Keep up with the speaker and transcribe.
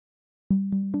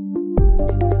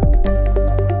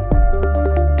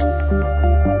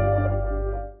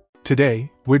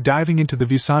Today, we're diving into the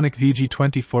ViewSonic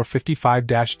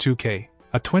VG2455-2K,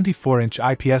 a 24-inch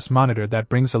IPS monitor that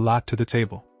brings a lot to the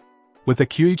table. With a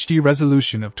QHD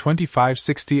resolution of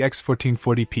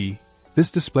 2560x1440p,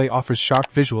 this display offers sharp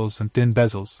visuals and thin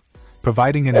bezels,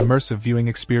 providing an immersive viewing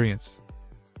experience.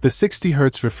 The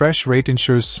 60Hz refresh rate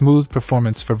ensures smooth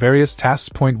performance for various tasks.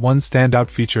 One standout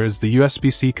feature is the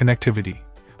USB-C connectivity,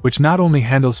 which not only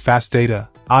handles fast data,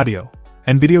 audio,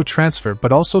 and video transfer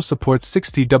but also supports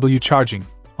 60W charging,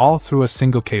 all through a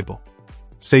single cable.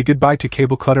 Say goodbye to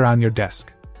cable clutter on your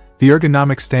desk. The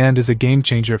Ergonomic stand is a game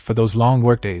changer for those long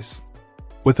workdays.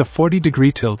 With a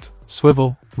 40-degree tilt,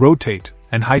 swivel, rotate,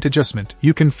 and height adjustment,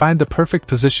 you can find the perfect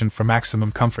position for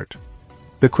maximum comfort.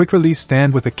 The quick-release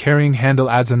stand with a carrying handle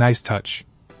adds a nice touch,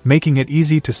 making it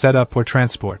easy to set up or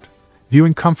transport.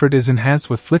 Viewing comfort is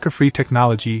enhanced with flicker-free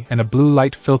technology and a blue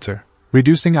light filter,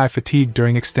 reducing eye fatigue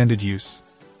during extended use.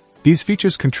 These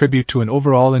features contribute to an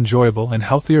overall enjoyable and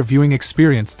healthier viewing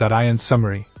experience. In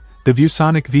summary, the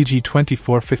ViewSonic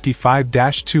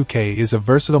VG2455-2K is a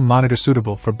versatile monitor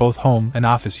suitable for both home and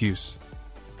office use.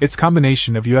 Its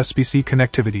combination of USB-C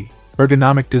connectivity,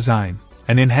 ergonomic design,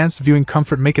 and enhanced viewing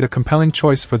comfort make it a compelling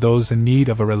choice for those in need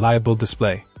of a reliable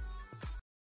display.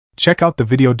 Check out the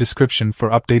video description for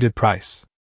updated price.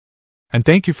 And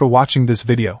thank you for watching this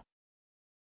video.